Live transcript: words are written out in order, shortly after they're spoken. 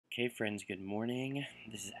Okay, friends, good morning.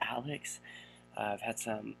 This is Alex. I've had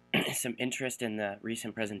some some interest in the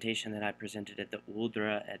recent presentation that I presented at the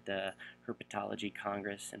ULDA at the Herpetology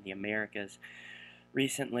Congress in the Americas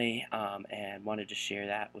recently, and wanted to share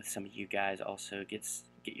that with some of you guys. Also, get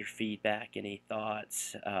your feedback, any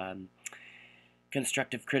thoughts,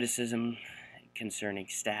 constructive criticism concerning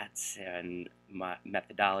stats and my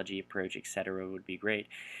methodology, approach, etc. would be great.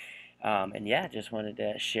 And yeah, just wanted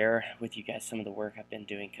to share with you guys some of the work I've been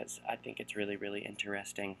doing because I think it's really, really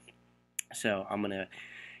interesting. So I'm going to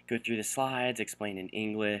go through the slides, explain in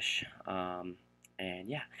English, and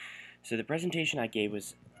yeah. So the presentation I gave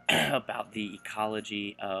was about the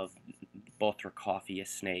ecology of Bothrocophias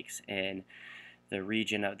snakes in the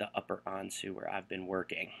region of the Upper Anzu where I've been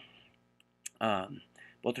working.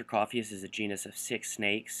 Bothrocophias is a genus of 6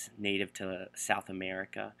 snakes native to South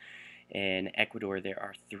America. In Ecuador, there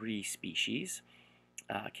are 3 species,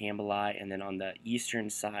 Campbelli, and then on the eastern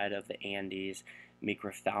side of the Andes,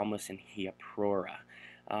 Microphthalmus and Hyaprora.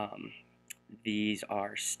 These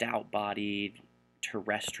are stout-bodied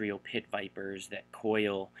terrestrial pit vipers that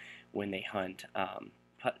coil when they hunt,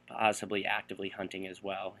 possibly actively hunting as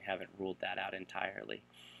well. Haven't ruled that out entirely.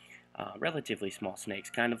 Relatively small snakes,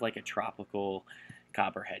 kind of like a tropical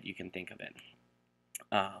copperhead, you can think of it.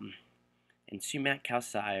 And Sumac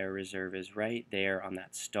Calcire Reserve is right there on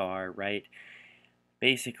that star, right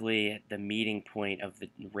basically at the meeting point of the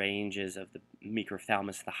ranges of the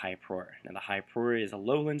Microphthalmus and the Hyaprora. Now, the Hyaprora is a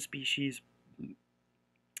lowland species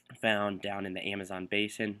found down in the Amazon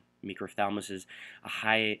basin. Microphthalmus is a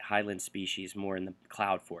highland species, more in the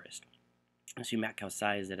cloud forest. Sumac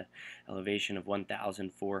Calcire is at an elevation of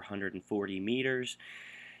 1,440 meters.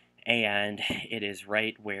 And it is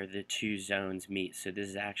right where the two zones meet. So this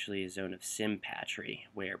is actually a zone of sympatry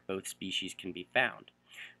where both species can be found.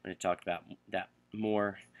 I'm going to talk about that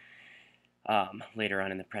more later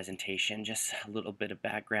on in the presentation. Just a little bit of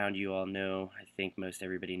background. You all know, I think most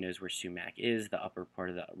everybody knows where Sumac is, the upper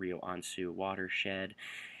part of the Río Anzu watershed.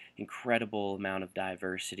 Incredible amount of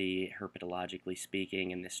diversity, herpetologically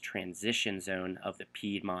speaking, in this transition zone of the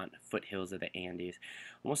Piedmont foothills of the Andes.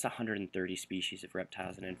 Almost 130 species of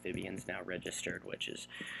reptiles and amphibians now registered, which is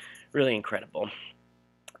really incredible.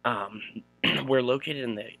 We're located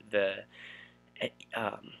in the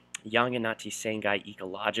Yanganati-Sangay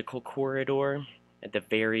ecological corridor at the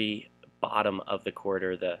very bottom of the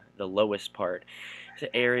corridor, the lowest part.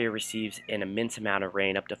 The area receives an immense amount of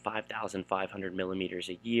rain, up to 5,500 millimeters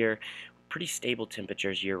a year. Pretty stable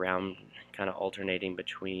temperatures year-round, kind of alternating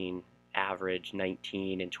between average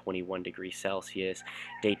 19 and 21 degrees Celsius.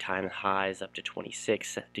 Daytime highs up to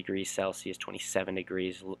 26 degrees Celsius, 27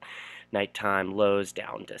 degrees. Nighttime lows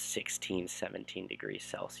down to 16, 17 degrees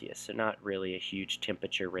Celsius. So not really a huge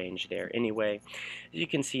temperature range there anyway. As you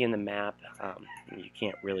can see in the map, you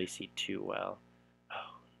can't really see too well.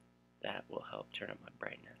 Oh, that will help turn up my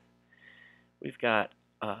brightness. We've got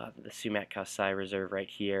the Sumac Calcire Reserve right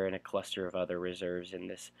here and a cluster of other reserves in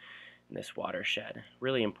this watershed.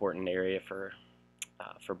 Really important area for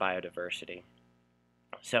biodiversity.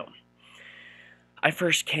 So, I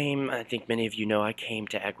first came, I think many of you know, I came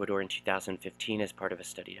to Ecuador in 2015 as part of a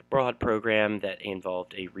study abroad program that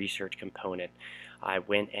involved a research component. I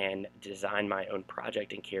went and designed my own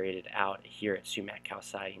project and carried it out here at Sumac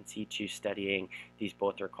Calcire in situ, studying these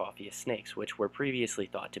Bothrocophias snakes, which were previously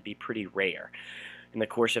thought to be pretty rare. In the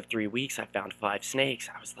course of 3 weeks, I found 5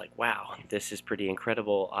 snakes. I was like, wow, this is pretty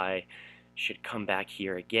incredible. I should come back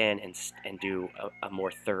here again and do a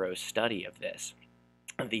more thorough study of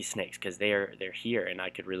these snakes, because they're here and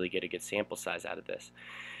I could really get a good sample size out of this.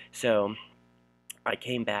 So I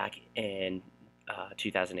came back in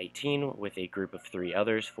 2018 with a group of 3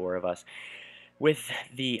 others, 4 of us, with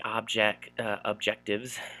the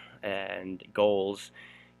objectives and goals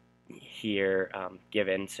here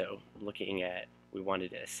given. So looking at, we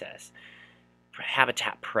wanted to assess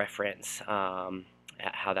habitat preference,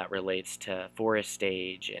 how that relates to forest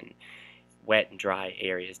stage and wet and dry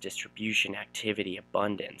areas, distribution, activity,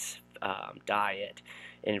 abundance, diet,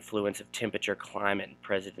 influence of temperature, climate,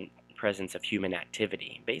 and presence of human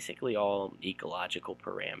activity. Basically all ecological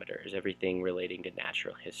parameters, everything relating to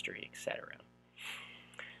natural history, etc.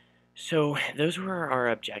 So those were our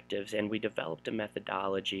objectives, and we developed a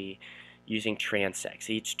methodology using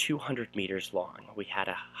transects, each 200 meters long. We had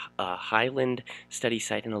a highland study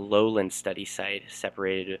site and a lowland study site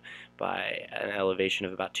separated by an elevation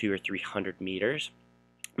of about 200 or 300 meters,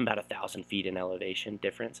 about 1,000 feet in elevation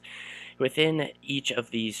difference. Within each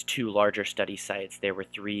of these 2 larger study sites, there were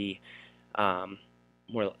 3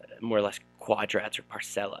 more or less quadrats or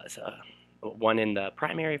parcellas. one in the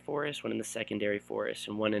primary forest, one in the secondary forest,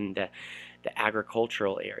 and one in the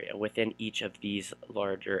agricultural area. Within each of these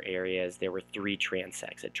larger areas, there were 3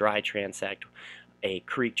 transects: a dry transect, a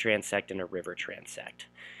creek transect, and a river transect.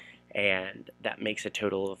 And that makes a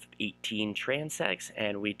total of 18 transects,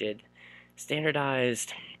 and we did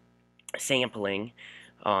standardized sampling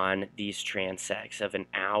on these transects of an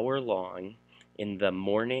hour long in the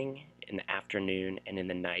morning, in the afternoon, and in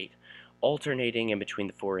the night, alternating in between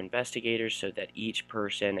the 4 investigators so that each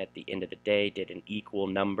person at the end of the day did an equal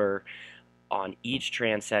number on each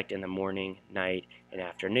transect in the morning, night, and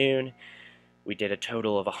afternoon. We did a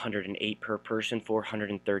total of 108 per person,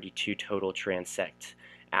 432 total transect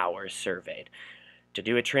hours surveyed. To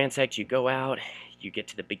do a transect, you go out, you get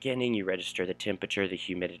to the beginning, you register the temperature, the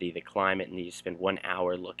humidity, the climate, and you spend 1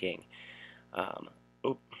 hour looking.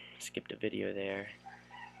 Skipped a video there.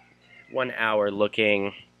 1 hour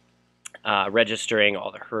looking, registering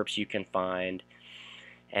all the herps you can find,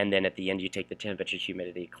 and then at the end you take the temperature,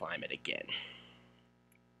 humidity, climate again.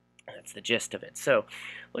 That's the gist of it. So,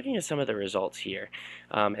 looking at some of the results here,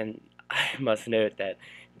 and I must note that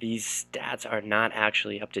these stats are not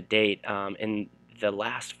actually up to date. In the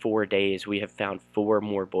last 4 days, we have found 4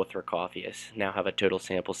 more Bothrocophias. Now have a total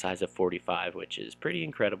sample size of 45, which is pretty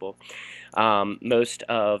incredible. Most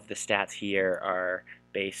of the stats here are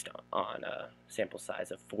based on a sample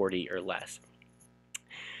size of 40 or less.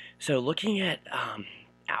 So looking at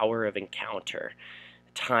hour of encounter,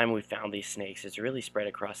 time we found these snakes is really spread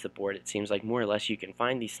across the board. It seems like more or less you can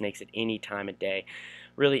find these snakes at any time of day.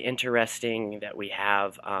 Really interesting that we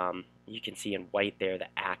have, you can see in white there, the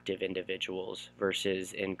active individuals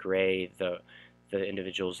versus in gray the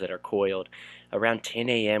individuals that are coiled. Around 10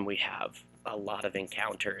 a.m. we have a lot of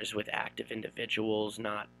encounters with active individuals.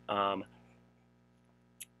 I'm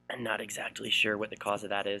not exactly sure what the cause of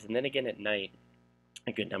that is. And then again at night,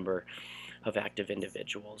 a good number of active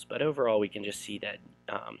individuals, but overall we can just see that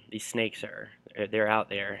these snakes they're out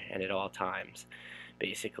there and at all times,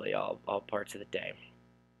 basically all parts of the day.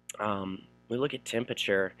 We look at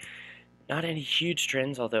temperature, not any huge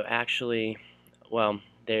trends, although actually, well,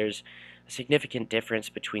 there's a significant difference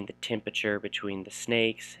between the temperature between the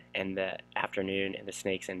snakes and the afternoon and the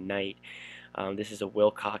snakes and night. This is a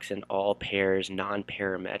Wilcoxon all pairs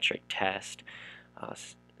non-parametric test.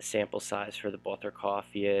 Sample size for the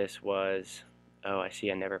Bothrocophias was, I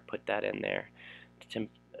see I never put that in there,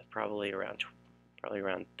 probably around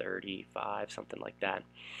 35, something like that.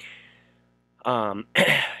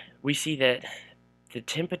 We see that the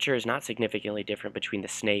temperature is not significantly different between the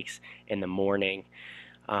snakes in the morning,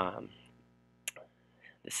 the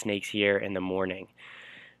snakes here in the morning,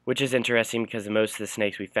 which is interesting because most of the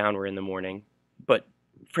snakes we found were in the morning, but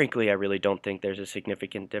frankly I really don't think there's a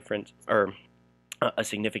significant difference, or a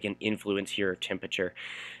significant influence here of temperature.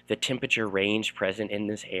 The temperature range present in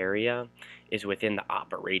this area is within the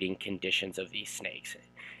operating conditions of these snakes.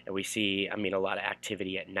 And we see, a lot of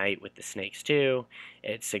activity at night with the snakes too.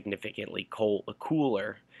 It's significantly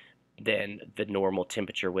cooler than the normal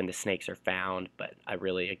temperature when the snakes are found, but I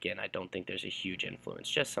don't think there's a huge influence,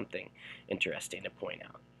 just something interesting to point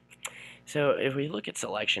out. So if we look at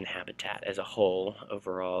selection habitat as a whole,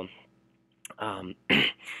 overall,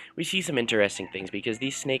 we see some interesting things because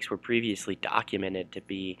these snakes were previously documented to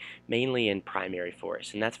be mainly in primary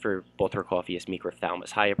forests, and that's for Bothrocophias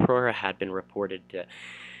microphthalmus. Hyophrora had been reported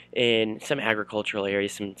in some agricultural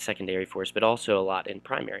areas, some secondary forests, but also a lot in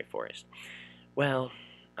primary forest. Well,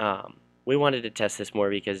 we wanted to test this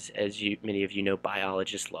more because, as many of you know,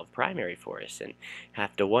 biologists love primary forests and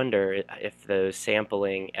have to wonder if those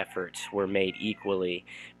sampling efforts were made equally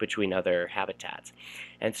between other habitats.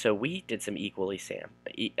 And so we did some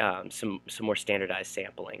some more standardized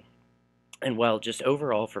sampling. And well, just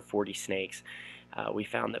overall for 40 snakes, we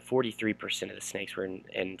found that 43% of the snakes were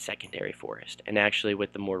in secondary forest. And actually,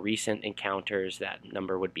 with the more recent encounters, that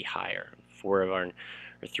number would be higher. Four of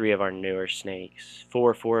our newer snakes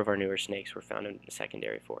were found in the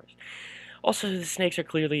secondary forest. Also, the snakes are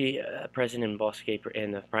clearly present in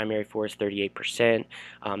the primary forest, 38%.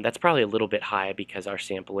 That's probably a little bit high because our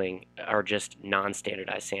just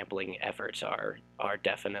non-standardized sampling efforts are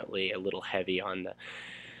definitely a little heavy on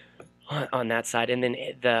that side. And then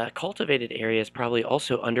the cultivated area is probably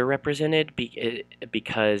also underrepresented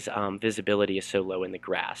because visibility is so low in the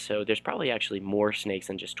grass. So there's probably actually more snakes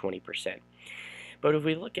than just 20%. But if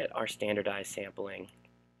we look at our standardized sampling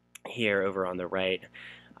here over on the right,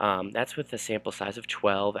 that's with a sample size of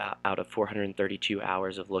 12 out of 432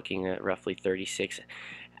 hours of looking at roughly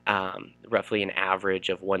an average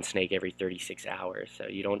of one snake every 36 hours. So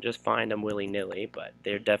you don't just find them willy-nilly, but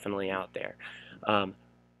they're definitely out there.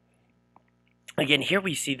 again, here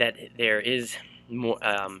we see that there is more,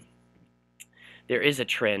 there is a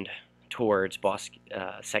trend towards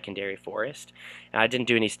secondary forest. I didn't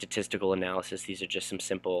do any statistical analysis. These are just some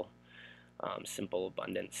simple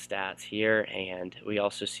abundance stats here, and we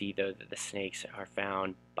also see though that the snakes are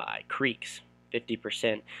found by creeks.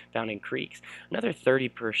 50% found in creeks. Another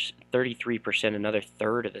 33%, another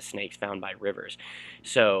third of the snakes found by rivers.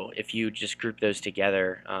 So if you just group those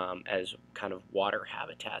together as kind of water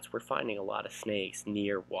habitats, we're finding a lot of snakes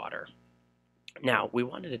near water. Now, we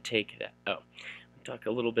wanted to take that, talk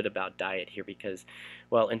a little bit about diet here because,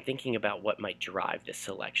 well, in thinking about what might drive this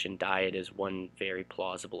selection, diet is one very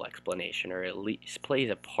plausible explanation, or at least plays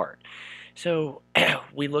a part. So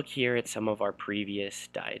we look here at some of our previous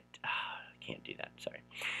can't do that, sorry.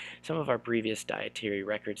 Some of our previous dietary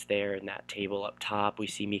records there in that table up top. We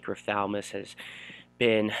see Microphthalmus has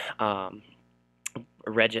been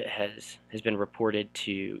has been reported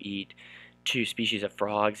to eat 2 species of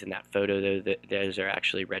frogs. In that photo, though, those are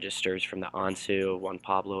actually registers from the Anzu, Juan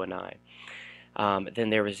Pablo and I. Then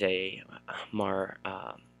there was that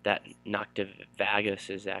Noctivagus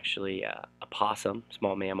is actually a possum,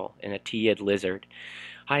 small mammal, and a T-id lizard.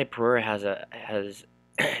 Hyperura has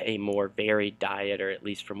a more varied diet, or at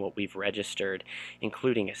least from what we've registered,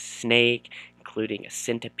 including a snake, including a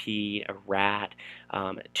centipede, a rat,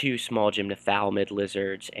 2 small gymnothalmid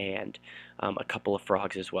lizards, and a couple of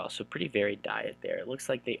frogs as well. So pretty varied diet there. It looks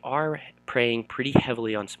like they are preying pretty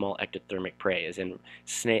heavily on small ectothermic prey, as in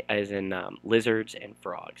lizards and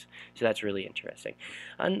frogs. So that's really interesting.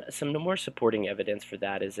 And some more supporting evidence for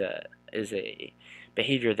that is a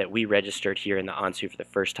behavior that we registered here in the Anzu for the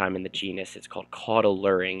first time in the genus. It's called caudal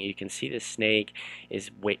luring. You can see the snake is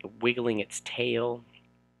wiggling its tail.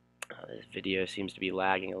 This video seems to be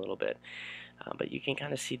lagging a little bit, but you can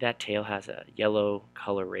kind of see that tail has a yellow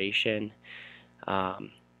coloration.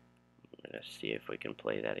 Let's see if we can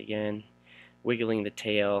play that again. Wiggling the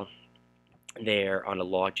tail there on a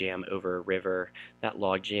log jam over a river. That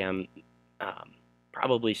log jam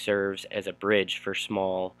probably serves as a bridge for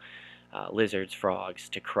small lizards, frogs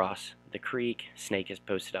to cross the creek. Snake is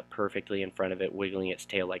posted up perfectly in front of it, wiggling its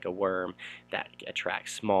tail like a worm. That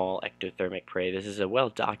attracts small ectothermic prey. This is a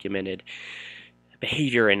well-documented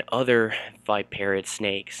behavior in other viparrid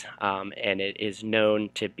snakes, and it is known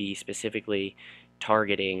to be specifically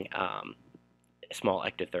targeting small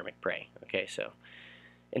ectothermic prey. Okay, so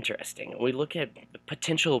interesting. We look at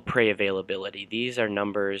potential prey availability. These are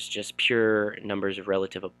numbers, just pure numbers of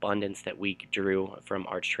relative abundance that we drew from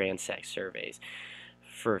our transect surveys.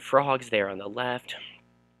 For frogs there on the left,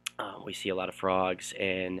 we see a lot of frogs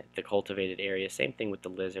in the cultivated area. Same thing with the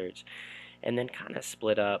lizards. And then kind of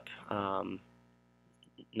split up.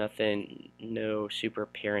 No super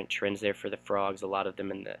apparent trends there for the frogs. A lot of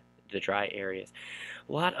them in the dry areas.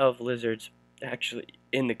 A lot of lizards actually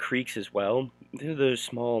in the creeks as well. They're those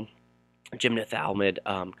small gymnothalmid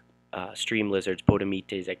stream lizards,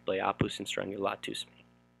 Podometes, Ecbleopus, and Strangulatus.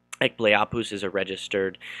 Ecbleopus is a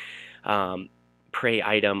registered prey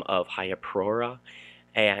item of Hyperura,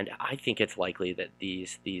 and I think it's likely that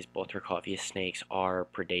these Bothrocophias snakes are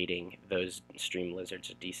predating those stream lizards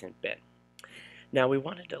a decent bit. Now we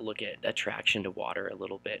wanted to look at attraction to water a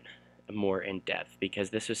little bit more in depth because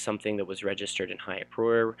this was something that was registered in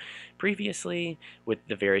Hyperura previously with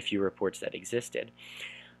the very few reports that existed.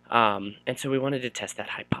 And so we wanted to test that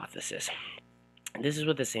hypothesis. This is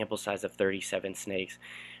with a sample size of 37 snakes.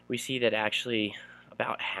 We see that actually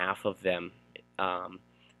about half of them,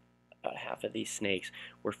 half of these snakes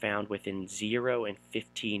were found within 0 and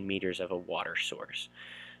 15 meters of a water source.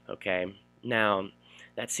 Okay, now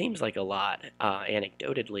that seems like a lot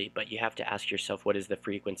anecdotally, but you have to ask yourself, what is the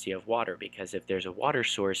frequency of water? Because if there's a water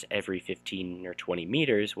source every 15 or 20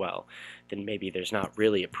 meters, well, then maybe there's not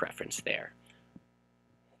really a preference there.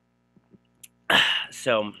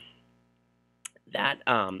 So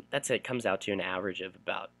it comes out to an average of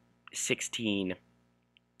about 16,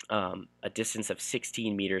 a distance of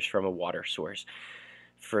 16 meters from a water source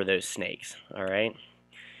for those snakes, all right?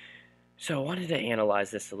 So I wanted to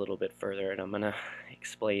analyze this a little bit further, and I'm going to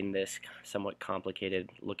explain this somewhat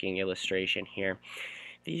complicated looking illustration here.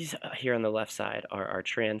 These here on the left side are our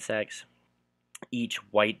transects. Each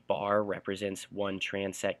white bar represents one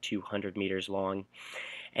transect 200 meters long,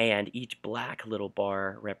 and each black little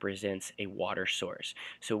bar represents a water source.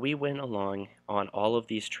 So we went along on all of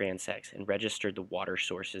these transects and registered the water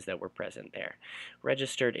sources that were present there.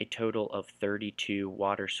 Registered a total of 32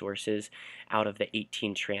 water sources out of the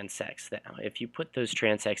 18 transects. If you put those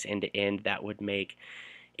transects end to end, that would make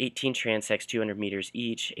 18 transects, 200 meters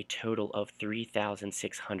each, a total of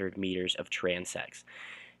 3,600 meters of transects.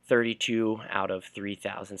 32 out of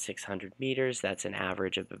 3,600 meters. That's an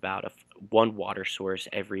average of about one water source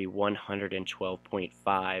every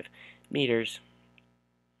 112.5 meters.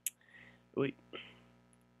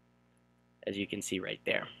 As you can see right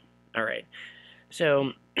there. All right.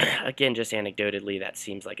 So again, just anecdotally, that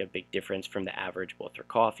seems like a big difference from the average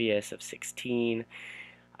Bothrocophias of 16.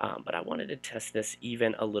 But I wanted to test this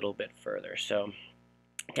even a little bit further. So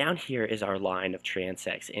down here is our line of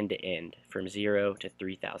transects end to end from 0 to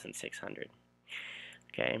 3,600.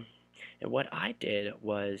 Okay, and what I did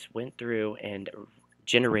was went through and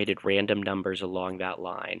generated random numbers along that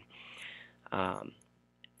line.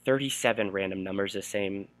 37 random numbers, the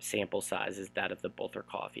same sample size as that of the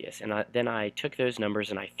Bothrocophias. And then I took those numbers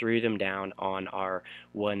and I threw them down on our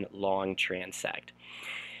one long transect.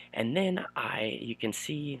 And then you can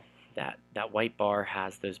see that white bar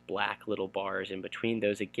has those black little bars in between.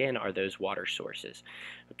 Those again are those water sources.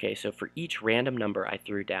 Okay, so for each random number I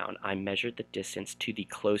threw down, I measured the distance to the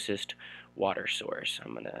closest water source.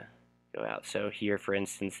 I'm going to go out. So here, for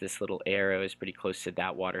instance, this little arrow is pretty close to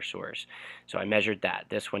that water source. So I measured that.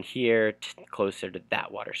 This one here, closer to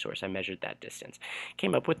that water source. I measured that distance.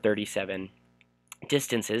 Came up with 37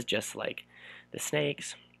 distances, just like the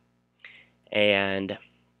snakes. And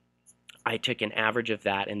I took an average of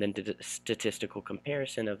that and then did a statistical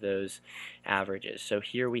comparison of those averages. So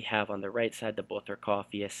here we have on the right side the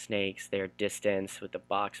Bothrocophias snakes, their distance with the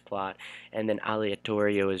box plot, and then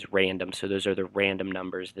aleatorio is random. So those are the random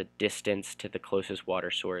numbers, the distance to the closest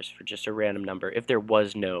water source for just a random number if there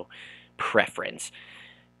was no preference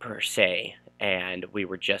per se, and we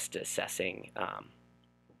were just assessing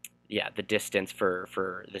the distance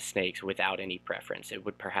for the snakes without any preference. It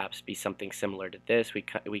would perhaps be something similar to this.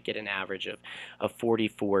 We get an average of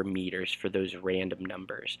 44 meters for those random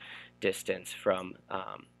numbers distance from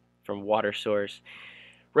water source.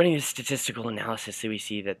 Running a statistical analysis, so we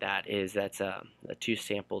see that's a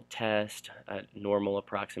two-sample test, a normal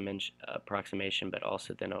approximation, but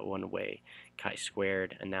also then a one-way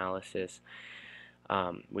chi-squared analysis.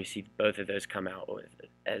 We see both of those come out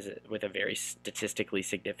with a very statistically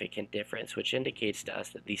significant difference, which indicates to us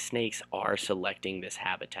that these snakes are selecting this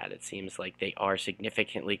habitat. It seems like they are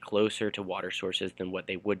significantly closer to water sources than what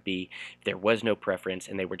they would be if there was no preference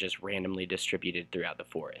and they were just randomly distributed throughout the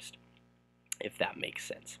forest, if that makes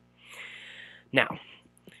sense. Now,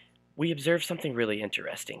 we observe something really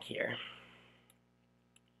interesting here.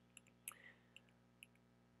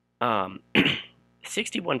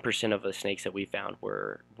 61% of the snakes that we found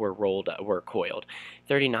were coiled.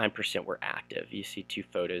 39% were active. You see two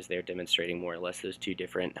photos there demonstrating more or less those two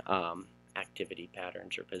different activity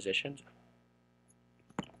patterns or positions.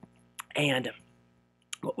 And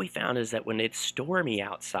what we found is that when it's stormy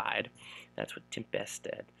outside, that's what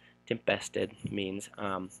tempested means.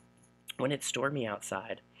 When it's stormy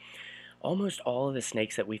outside, almost all of the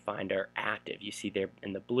snakes that we find are active. You see there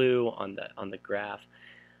in the blue on the graph.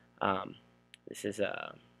 This is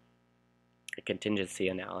a contingency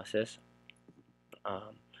analysis.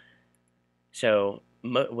 So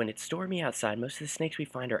when it's stormy outside, most of the snakes we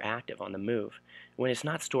find are active on the move. When it's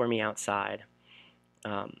not stormy outside,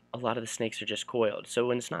 a lot of the snakes are just coiled. So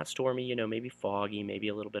when it's not stormy, maybe foggy, maybe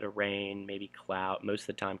a little bit of rain, maybe cloud, most of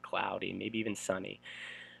the time cloudy, maybe even sunny.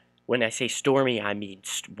 When I say stormy, I mean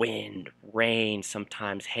wind, rain,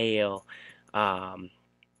 sometimes hail.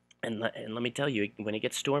 And let me tell you, when it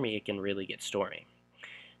gets stormy, it can really get stormy.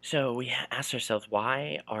 So we asked ourselves,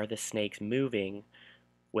 why are the snakes moving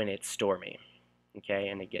when it's stormy? Okay,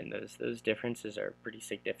 and again, those differences are pretty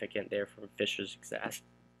significant there from Fisher's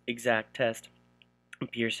exact test,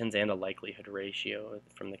 Pearson's, and a likelihood ratio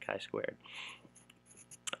from the chi-squared.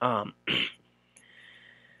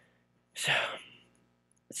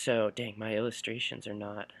 So dang, my illustrations are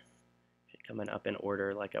not coming up in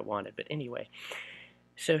order like I wanted, but anyway.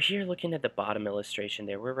 So here, looking at the bottom illustration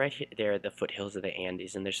there, we're right there at the foothills of the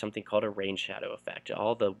Andes, and there's something called a rain shadow effect.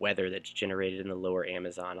 All the weather that's generated in the lower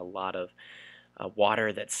Amazon, a lot of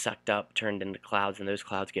water that's sucked up, turned into clouds, and those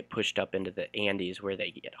clouds get pushed up into the Andes where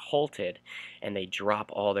they get halted, and they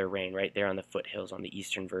drop all their rain right there on the foothills on the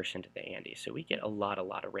eastern version into the Andes. So we get a lot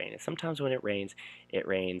of rain, and sometimes when it rains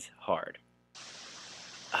hard.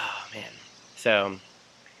 Oh, man. So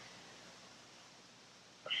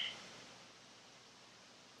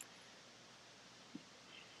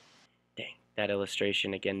that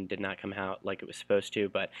illustration again did not come out like it was supposed to,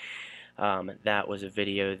 but that was a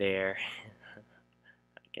video there.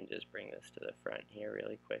 I can just bring this to the front here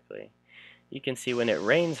really quickly. You can see when it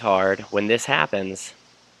rains hard, when this happens,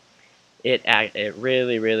 it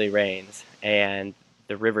really rains and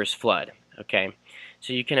the rivers flood. Okay,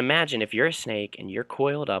 so you can imagine if you're a snake and you're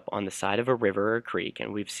coiled up on the side of a river or a creek,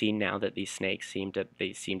 and we've seen now that these snakes seem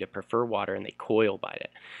to prefer water and they coil by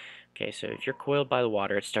it. Okay, so if you're coiled by the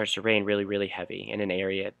water, it starts to rain really, really heavy in an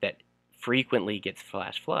area that frequently gets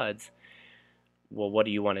flash floods. Well, what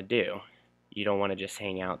do you want to do? You don't want to just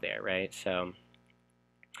hang out there, right?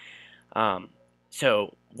 Um,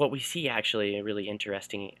 so what we see actually really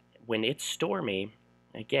interesting when it's stormy,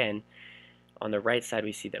 again, on the right side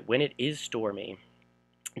we see that when it is stormy,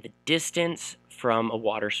 the distance from a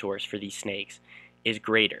water source for these snakes is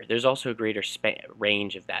greater. There's also a greater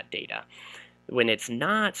range of that data. When it's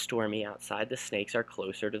not stormy outside, the snakes are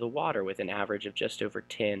closer to the water with an average of just over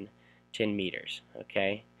 10 meters.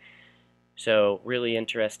 Okay, so really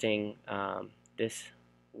interesting. This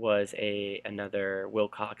was another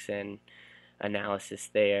Wilcoxon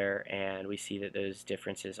analysis there, and we see that those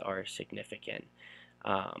differences are significant.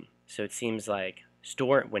 So it seems like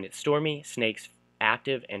when it's stormy, snakes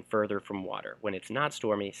active and further from water. When it's not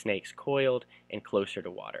stormy, snakes coiled and closer to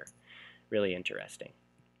water. Really interesting.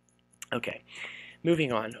 Okay,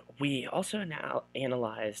 moving on. We also now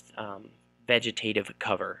analyzed vegetative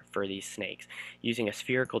cover for these snakes using a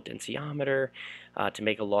spherical densiometer. To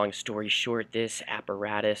make a long story short, this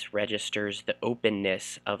apparatus registers the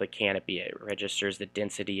openness of a canopy. It registers the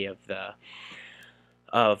density of the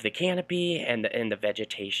canopy and the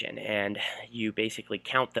vegetation, and you basically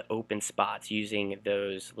count the open spots using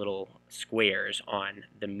those little squares on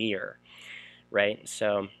the mirror, right?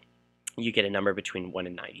 So you get a number between 1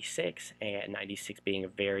 and 96, and 96 being a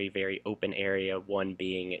very, very open area, 1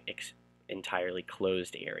 being entirely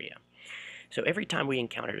closed area. So every time we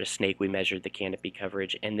encountered a snake, we measured the canopy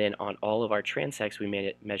coverage, and then on all of our transects,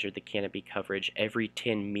 we measured the canopy coverage every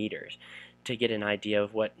 10 meters to get an idea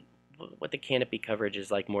of what the canopy coverage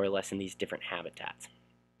is like more or less in these different habitats.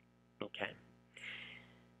 Okay.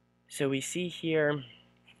 So we see here,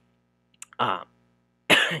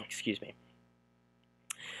 excuse me.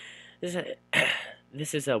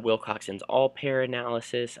 This is a Wilcoxon's all-pair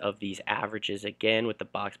analysis of these averages again, with the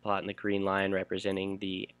box plot and the green line representing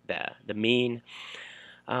the mean.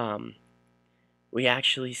 We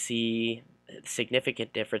actually see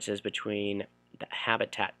significant differences between the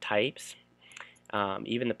habitat types.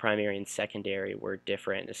 Even the primary and secondary were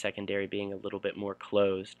different, the secondary being a little bit more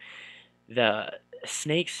closed. The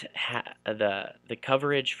snakes, the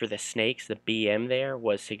coverage for the snakes, the BM there,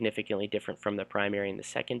 was significantly different from the primary and the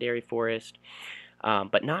secondary forest,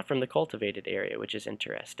 but not from the cultivated area, which is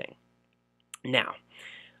interesting. Now,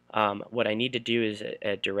 what I need to do is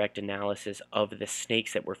a direct analysis of the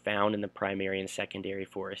snakes that were found in the primary and secondary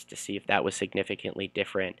forest to see if that was significantly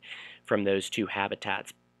different from those two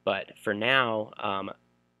habitats. But for now,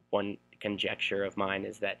 one conjecture of mine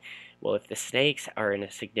is that, well, if the snakes are in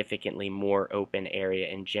a significantly more open area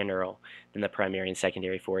in general than the primary and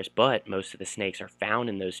secondary forest, but most of the snakes are found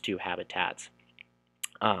in those two habitats,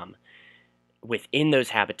 within those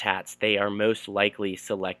habitats, they are most likely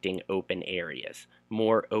selecting open areas,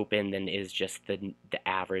 more open than is just the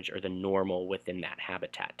average or the normal within that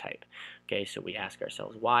habitat type. Okay, so we ask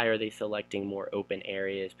ourselves, why are they selecting more open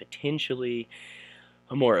areas? Potentially,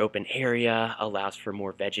 a more open area allows for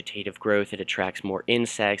more vegetative growth. It attracts more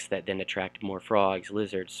insects that then attract more frogs,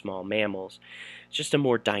 lizards, small mammals. It's just a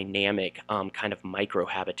more dynamic kind of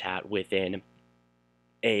microhabitat within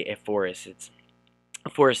a forest. It's a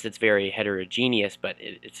forest that's very heterogeneous, but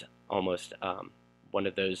it's almost one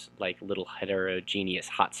of those like little heterogeneous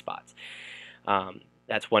hotspots.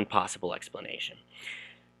 That's one possible explanation.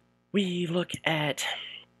 We look at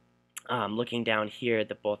looking down here at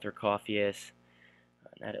the Bothrocophias.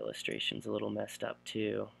 That illustration's a little messed up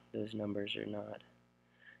too. Those numbers are not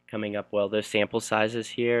coming up well. Those sample sizes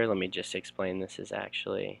here, let me just explain. This is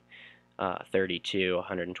actually 32,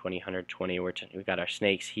 120, 120. We've got our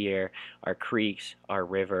snakes here, our creeks, our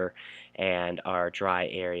river, and our dry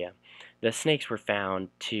area. The snakes were found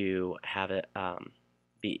to have a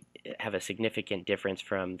significant difference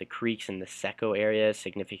from the creeks in the Seco area,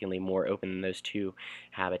 significantly more open than those two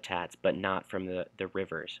habitats, but not from the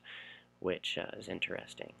rivers, which is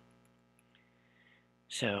interesting.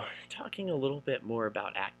 So, talking a little bit more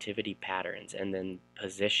about activity patterns and then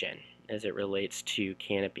position as it relates to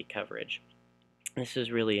canopy coverage. This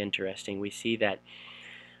is really interesting. We see that,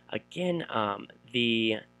 again,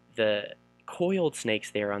 the coiled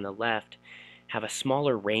snakes there on the left have a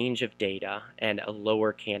smaller range of data and a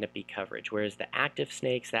lower canopy coverage, whereas the active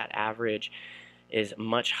snakes, that average is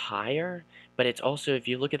much higher, but it's also, if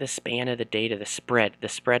you look at the span of the data, the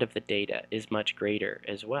spread of the data is much greater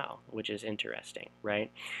as well, which is interesting,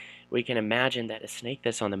 right? We can imagine that a snake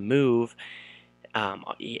that's on the move,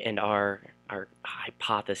 and our our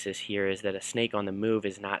hypothesis here is that a snake on the move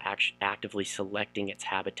is not actively selecting its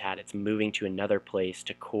habitat. It's moving to another place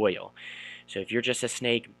to coil. So if you're just a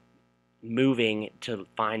snake moving to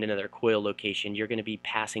find another coil location, you're going to be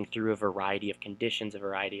passing through a variety of conditions, a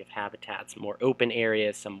variety of habitats, more open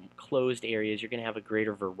areas, some closed areas. You're going to have a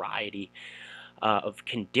greater variety of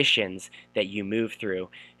conditions that you move through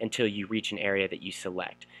until you reach an area that you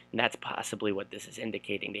select. And that's possibly what this is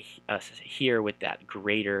indicating to us here with that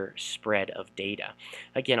greater spread of data.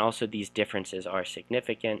 Again, also these differences are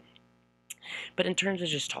significant. But in terms of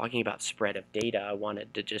just talking about spread of data, I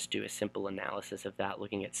wanted to just do a simple analysis of that,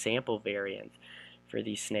 looking at sample variance for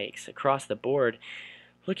these snakes. Across the board,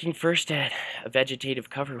 looking first at a vegetative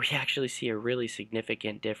cover, we actually see a really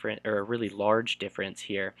significant difference, or a really large difference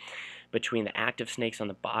here between the active snakes on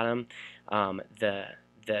the bottom. The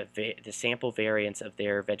sample variance of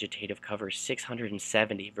their vegetative cover is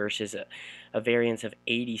 670 versus a variance of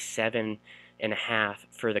 87.5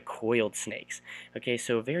 for the coiled snakes. Okay,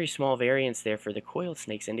 so a very small variance there for the coiled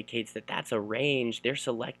snakes indicates that that's a range. They're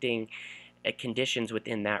selecting conditions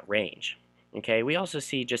within that range. Okay, we also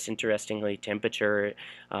see, just interestingly, temperature.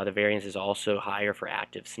 The variance is also higher for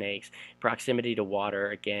active snakes. Proximity to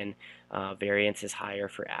water, again, variance is higher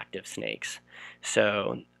for active snakes.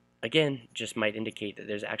 So again, just might indicate that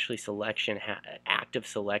there's actually active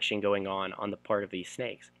selection going on the part of these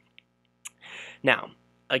snakes. Now,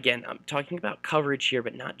 again, I'm talking about coverage here,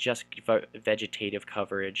 but not just vegetative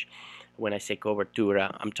coverage. When I say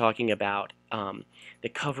cobertura, I'm talking about the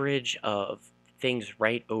coverage of things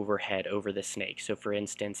right overhead over the snake. So for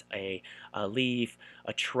instance, a leaf,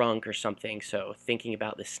 a trunk, or something. So thinking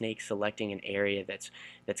about the snake selecting an area that's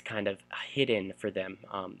kind of hidden for them.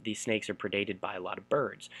 These snakes are predated by a lot of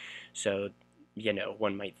birds. So, you know,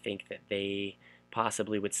 one might think that they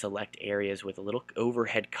possibly would select areas with a little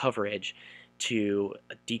overhead coverage to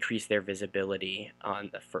decrease their visibility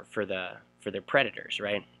for their predators,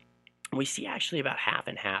 right? We see actually about half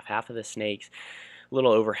and half. Half of the snakes, a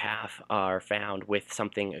little over half, are found with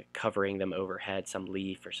something covering them overhead, some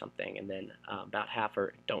leaf or something, and then about half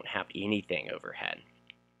don't have anything overhead.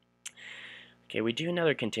 Okay, we do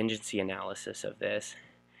another contingency analysis of this,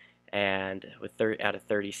 and with out of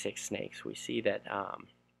 36 snakes, we see that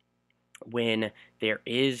when there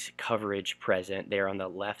is coverage present there on the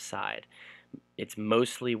left side, it's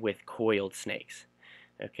mostly with coiled snakes.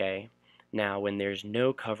 Okay, now when there's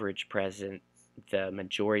no coverage present, the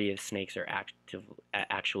majority of snakes are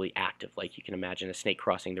actually active. Like you can imagine a snake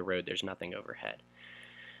crossing the road, there's nothing overhead.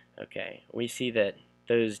 Okay, we see that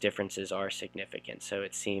those differences are significant. So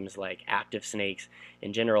it seems like active snakes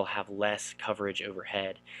in general have less coverage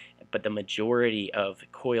overhead, but the majority of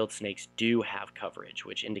coiled snakes do have coverage,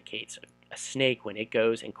 which indicates a snake, when it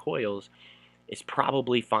goes and coils, is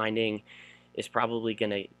probably going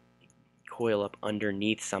to coil up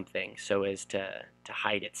underneath something so as to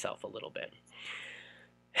hide itself a little bit.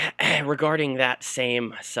 Regarding that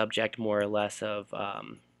same subject, more or less, of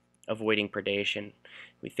avoiding predation,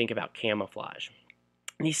 we think about camouflage.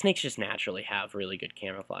 These snakes just naturally have really good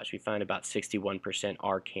camouflage. We find about 61%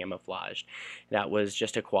 are camouflaged. That was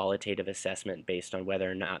just a qualitative assessment based on whether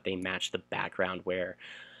or not they match the background where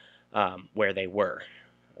they were.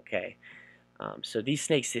 Okay, so these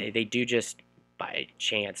snakes, they do just by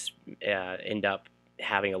chance end up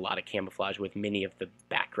having a lot of camouflage with many of the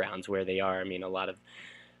backgrounds where they are. I mean, a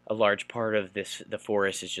large part of the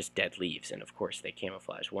forest is just dead leaves, and of course they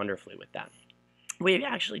camouflage wonderfully with that. We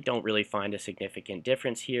actually don't really find a significant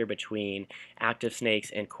difference here between active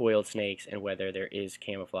snakes and coiled snakes and whether there is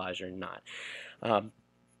camouflage or not.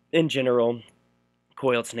 In general,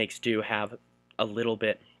 coiled snakes do have a little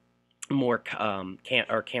bit more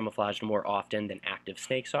camouflaged more often than active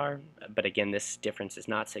snakes are, but again, this difference is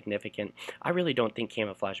not significant. I really don't think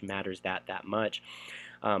camouflage matters that much.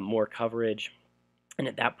 More coverage, and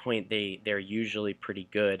at that point they're usually pretty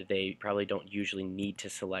good. They probably don't usually need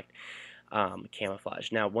to select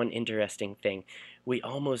camouflage. Now, one interesting thing, we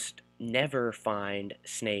almost never find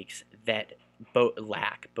snakes that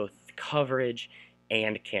lack both coverage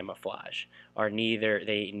and camouflage.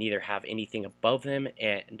 They neither have anything above them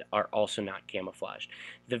and are also not camouflaged.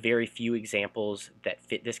 The very few examples that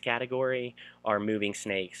fit this category are moving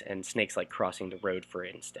snakes and snakes like crossing the road, for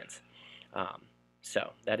instance.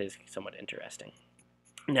 So that is somewhat interesting.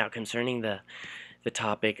 Now, concerning the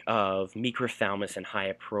topic of microphthalmus and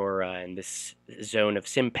hyoprora and this zone of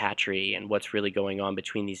sympatry and what's really going on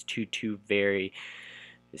between these two very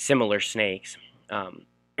similar snakes,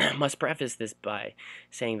 must preface this by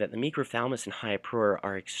saying that the microphthalmus and hyoprora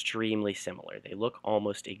are extremely similar. They look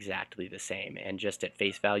almost exactly the same, and just at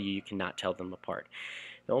face value you cannot tell them apart.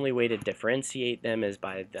 The only way to differentiate them is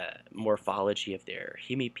by the morphology of their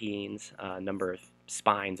hemipenes, number of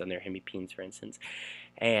spines on their hemipenes, for instance,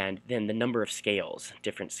 and then the number of scales,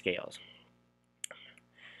 different scales.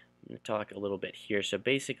 I'm going to talk a little bit here. So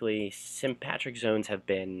basically, sympatric zones have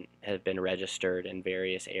been registered in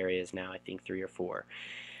various areas now, I think 3 or 4.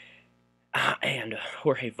 And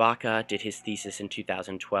Jorge Vaca did his thesis in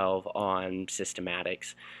 2012 on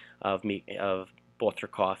systematics of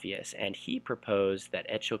Bothrocophias, and he proposed that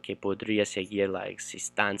hecho que podría seguir la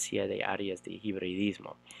existencia de áreas de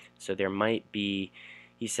hibridismo. So there might be,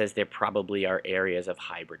 he says there probably are areas of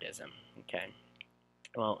hybridism. Okay.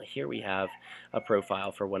 Well, here we have a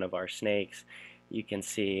profile for one of our snakes. You can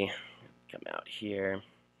see, come out here.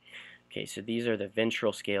 Okay, so these are the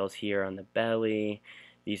ventral scales here on the belly.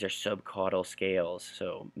 These are subcaudal scales.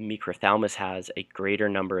 So Microphthalmus has a greater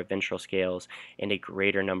number of ventral scales and a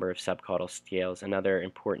greater number of subcaudal scales. Another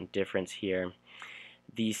important difference here,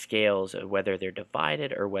 these scales, whether they're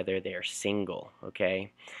divided or whether they're single,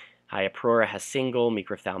 okay? Hyoprora has single,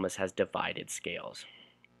 Microphthalmus has divided scales,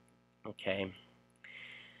 okay?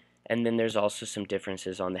 And then there's also some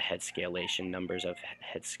differences on the head scalation, numbers of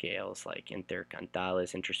head scales like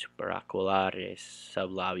intercantales, intersuperoculares,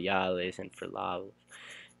 sublabiales, and infralabiales.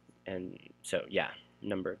 And so, yeah,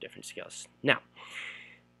 number of different scales. Now,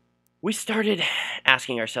 we started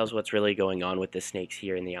asking ourselves what's really going on with the snakes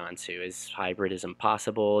here in the Anzu. Is hybridism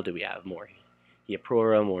possible? Do we have more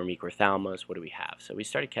Hyoprora, more Microphthalmus? What do we have? So we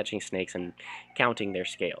started catching snakes and counting their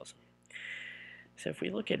scales. So if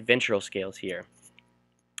we look at ventral scales here,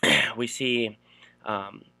 we see,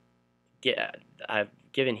 I've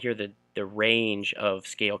given here the range of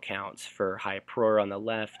scale counts for Hyoprora on the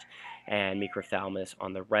left and Microphthalmus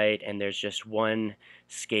on the right, and there's just one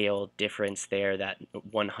scale difference there, that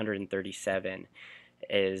 137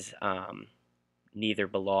 is neither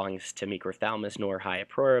belongs to Microphthalmus nor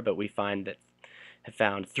Hyoprora, but we have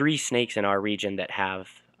found 3 snakes in our region that have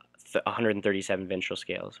 137 ventral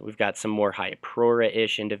scales. We've got some more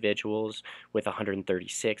Hyoprora-ish individuals with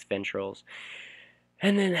 136 ventrals.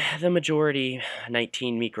 And then the majority,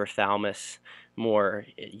 19 Microphthalmus, more,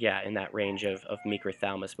 yeah, in that range of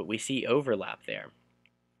Microphthalmus, but we see overlap there.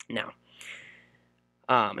 Now,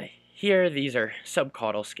 here these are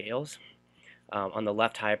subcaudal scales. On the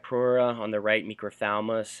left, Hyoprora, on the right,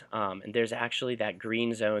 Microphthalmus, and there's actually that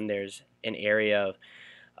green zone, there's an area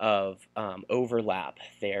of overlap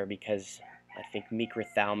there, because I think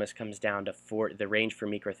Microphthalmus comes down to the range for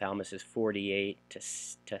Microphthalmus is 48 to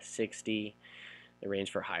 60. The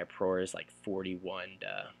range for Hyoprora is like 41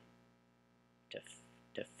 to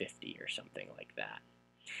 50 or something like that.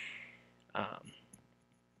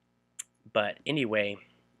 But anyway,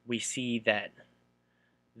 we see that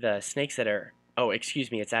the snakes that are, oh,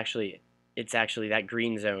 excuse me, it's actually that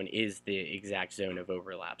green zone is the exact zone of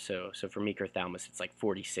overlap. So for Microphthalmus, it's like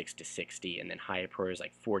 46 to 60, and then Hyoprora is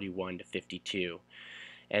like 41 to 52.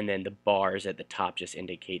 And then the bars at the top just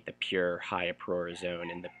indicate the pure Hyoprora zone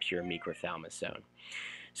and the pure Microphthalmus zone.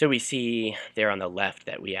 So we see there on the left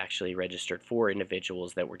that we actually registered 4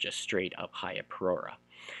 individuals that were just straight up Hyoprora.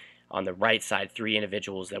 On the right side, 3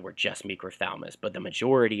 individuals that were just Microphthalmus, but the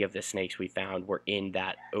majority of the snakes we found were in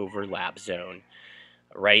that overlap zone,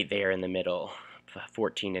 right there in the middle,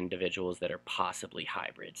 14 individuals that are possibly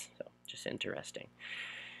hybrids. So just interesting.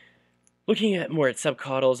 Looking at more at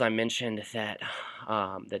subcaudals, I mentioned that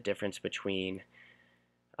the difference between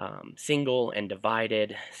single and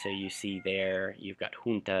divided. So you see there, you've got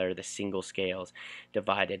junta, or the single scales,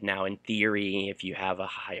 divided. Now in theory, if you have a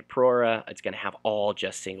Hyoprora, it's going to have all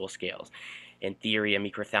just single scales. In theory, a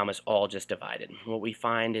Microphthalmus all just divided. What we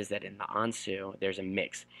find is that in the Anzu, there's a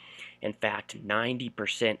mix. In fact,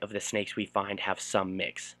 90% of the snakes we find have some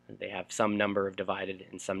mix. They have some number of divided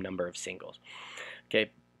and some number of singles.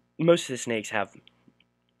 Okay, most of the snakes have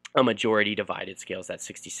a majority divided scales, that's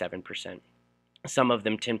 67%. Some of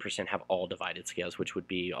them, 10%, have all divided scales, which would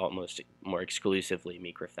be almost more exclusively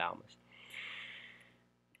Microphthalmus.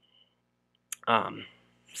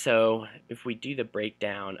 So if we do the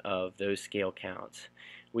breakdown of those scale counts,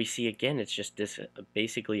 we see again it's just this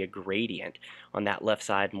basically a gradient. On that left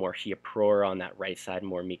side, more Hyoprora, on that right side,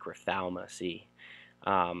 more Microphthalmus,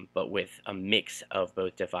 but with a mix of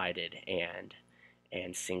both divided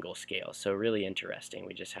and single scales. So really interesting.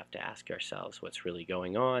 We just have to ask ourselves what's really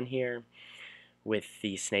going on here with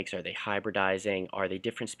these snakes. Are they hybridizing? Are they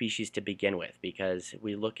different species to begin with? Because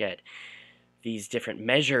we look at these different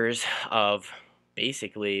measures of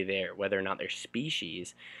basically whether or not they're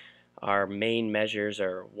species. Our main measures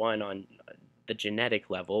are one on the genetic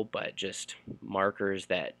level, but just markers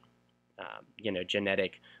that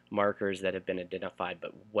genetic markers that have been identified,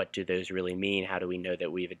 but what do those really mean? How do we know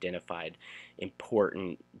that we've identified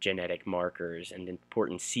important genetic markers and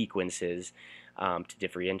important sequences to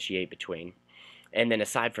differentiate between? And then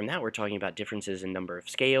aside from that, we're talking about differences in number of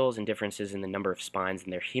scales and differences in the number of spines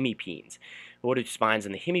in their hemipenes. What do spines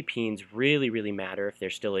in the hemipenes really matter if they're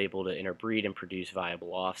still able to interbreed and produce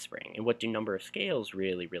viable offspring? And what do number of scales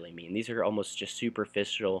really mean? These are almost just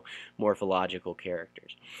superficial morphological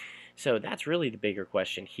characters. So that's really the bigger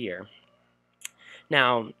question here.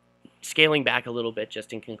 Now, scaling back a little bit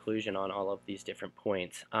just in conclusion on all of these different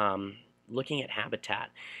points, looking at habitat,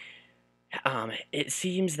 it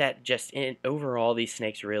seems that just overall these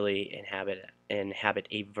snakes really inhabit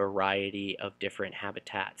a variety of different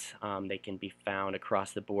habitats. They can be found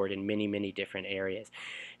across the board in many different areas.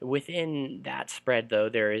 Within that spread, though,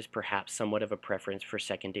 there is perhaps somewhat of a preference for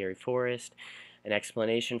secondary forest. An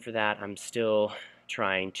explanation for that I'm still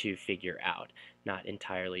trying to figure out. Not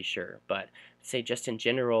entirely sure, but say just in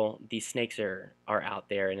general, these snakes are out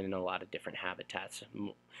there and in a lot of different habitats.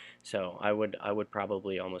 So I would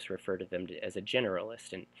probably almost refer to them as a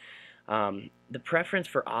generalist. And the preference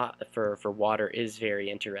for water is very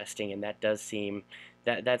interesting, and that does seem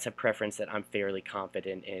that's a preference that I'm fairly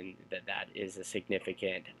confident in that is a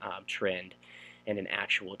significant trend and an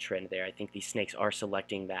actual trend there. I think these snakes are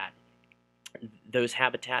selecting those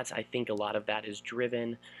habitats. I think a lot of that is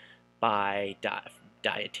driven by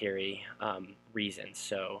dietary reasons.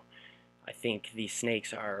 So I think these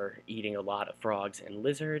snakes are eating a lot of frogs and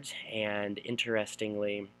lizards, and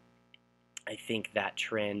interestingly, I think that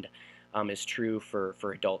trend is true for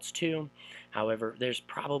adults too. However, there's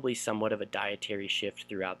probably somewhat of a dietary shift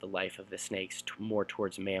throughout the life of the snakes more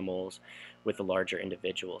towards mammals with the larger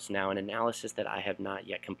individuals. Now, an analysis that I have not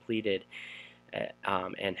yet completed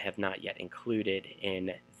and have not yet included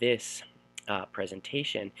in this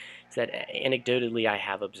presentation is that anecdotally I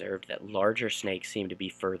have observed that larger snakes seem to be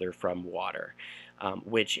further from water,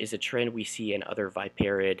 which is a trend we see in other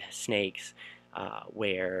viparid snakes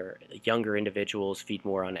where younger individuals feed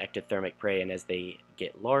more on ectothermic prey, and as they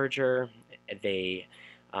get larger they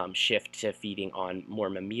shift to feeding on more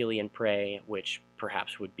mammalian prey, which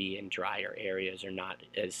perhaps would be in drier areas or not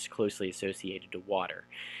as closely associated to water.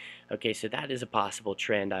 Okay, so that is a possible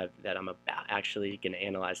trend that I'm actually going to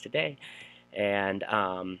analyze today. And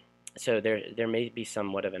so there may be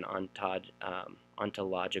somewhat of an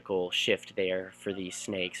ontological shift there for these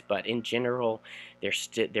snakes, but in general,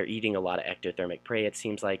 they're eating a lot of ectothermic prey, it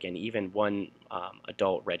seems like, and even one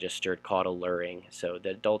adult registered caudal luring, so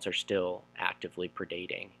the adults are still actively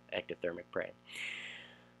predating ectothermic prey.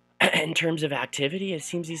 In terms of activity, it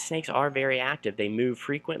seems these snakes are very active. They move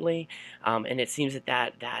frequently, and it seems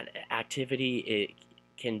that activity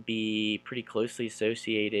can be pretty closely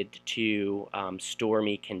associated to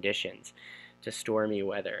stormy conditions, to stormy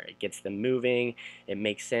weather. It gets them moving. It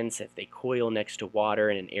makes sense if they coil next to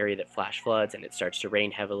water in an area that flash floods and it starts to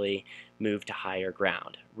rain heavily, move to higher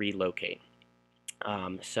ground, relocate.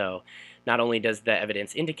 So not only does the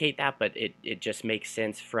evidence indicate that, but it just makes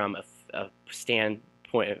sense from a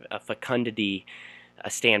fecundity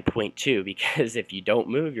standpoint too, because if you don't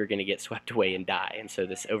move, you're going to get swept away and die. And so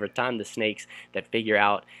over time, the snakes that figure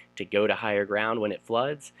out to go to higher ground when it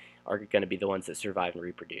floods are going to be the ones that survive and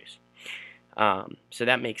reproduce. So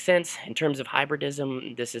that makes sense. In terms of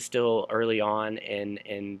hybridism, this is still early on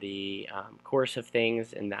in the course of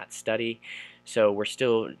things in that study. So we're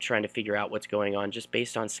still trying to figure out what's going on just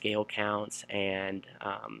based on scale counts and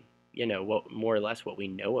more or less what we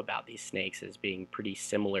know about these snakes as being pretty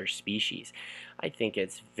similar species. I think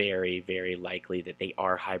it's very likely that they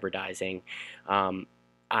are hybridizing.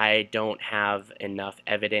 I don't have enough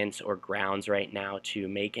evidence or grounds right now to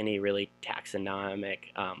make any really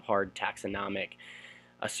hard taxonomic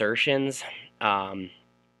assertions.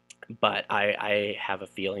 But I have a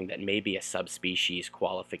feeling that maybe a subspecies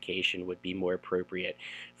qualification would be more appropriate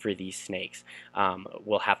for these snakes.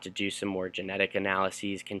 We'll have to do some more genetic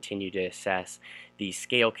analyses, continue to assess these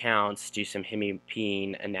scale counts, do some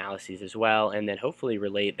hemipene analyses as well, and then hopefully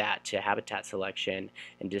relate that to habitat selection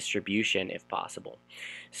and distribution if possible.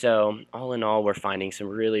 So all in all, we're finding some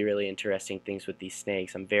really interesting things with these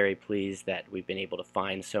snakes. I'm very pleased that we've been able to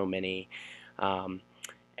find so many,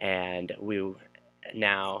 and we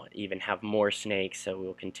now even have more snakes, so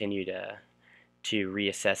we'll continue to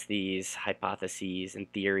reassess these hypotheses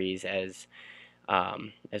and theories as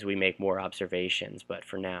we make more observations. But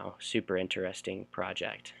for now, super interesting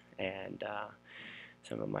project, and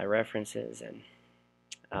some of my references and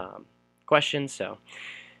questions. So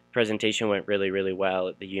Presentation went really well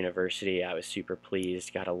at the university. I was super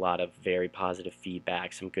pleased, got a lot of very positive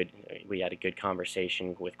feedback, we had a good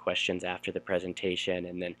conversation with questions after the presentation,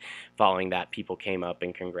 and then following that people came up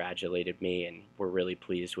and congratulated me and were really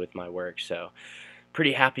pleased with my work. So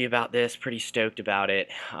pretty happy about this, pretty stoked about it.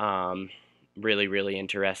 Really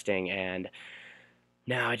interesting, and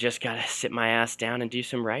now I just gotta sit my ass down and do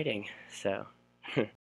some writing. So